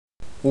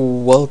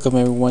Welcome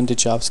everyone to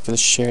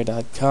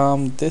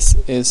JobSkillShare.com. This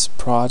is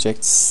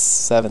Project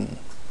 7.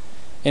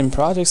 In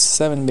Project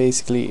 7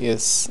 basically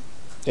it's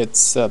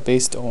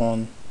based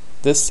on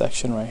this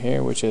section right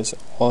here, which is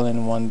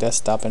all-in-one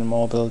desktop and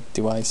mobile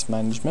device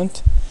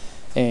management.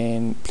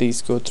 And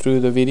please go through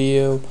the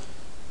video.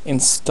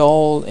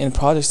 Install in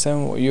Project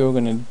 7, what you're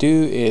going to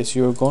do is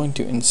you're going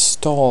to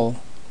install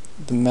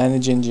the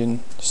Manage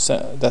Engine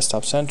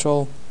Desktop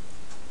Central.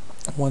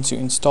 Once you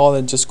install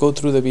it, just go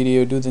through the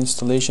video, do the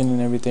installation and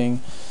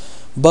everything.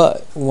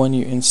 But when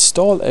you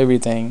install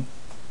everything,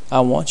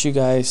 I want you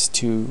guys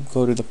to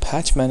go to the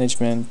patch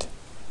management.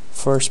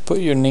 First,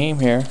 put your name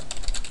here.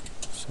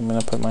 So I'm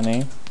gonna put my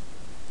name.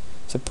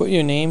 So put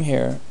your name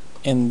here,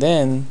 and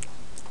then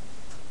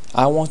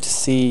I want to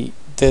see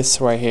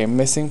this right here: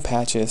 missing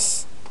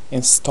patches,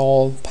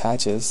 install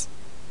patches,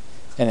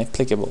 and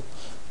applicable.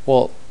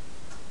 Well,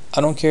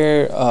 I don't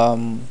care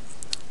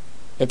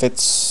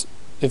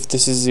if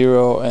this is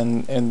 0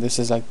 and this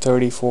is like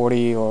 30,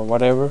 40 or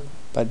whatever,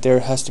 but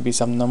there has to be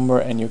some number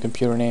and your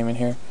computer name in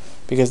here,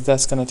 because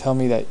that's gonna tell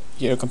me that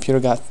your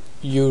computer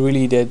you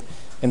really did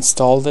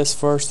install this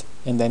first,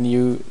 and then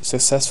you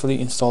successfully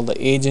installed the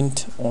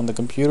agent on the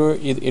computer.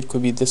 It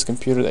could be this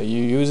computer that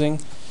you're using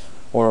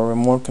or a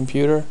remote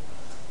computer.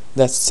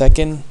 That's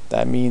second.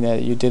 That means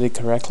that you did it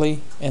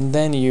correctly. And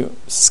then you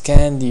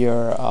scanned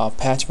your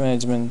patch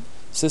management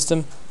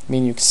system,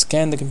 meaning you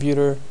scan the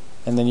computer,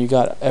 and then you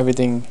got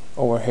everything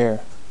over here.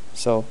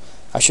 So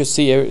I should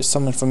see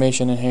some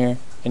information in here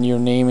and your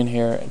name in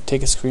here.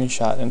 Take a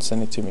screenshot and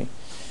send it to me.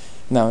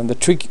 Now the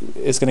trick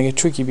is gonna get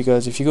tricky,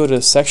 because if you go to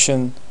the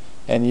section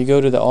and you go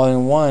to the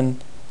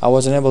all-in-one, I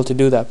wasn't able to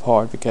do that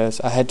part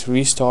because I had to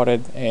restart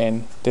it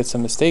and did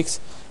some mistakes.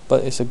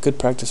 But it's a good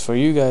practice for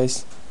you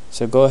guys,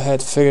 so go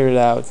ahead, figure it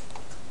out.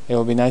 It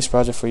will be a nice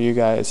project for you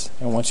guys,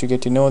 and once you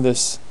get to know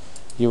this,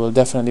 you will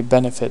definitely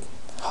benefit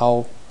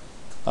how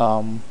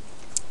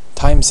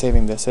time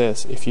saving this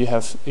is. If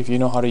you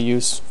know how to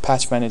use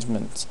patch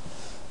management,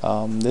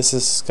 this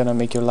is gonna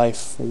make your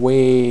life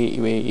way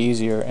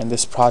easier, and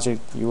this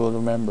project, you will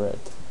remember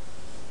it.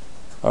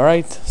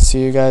 Alright,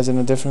 see you guys in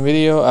a different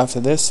video. After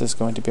this is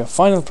going to be a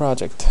final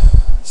project,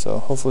 so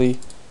hopefully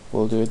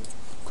we'll do it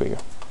quicker.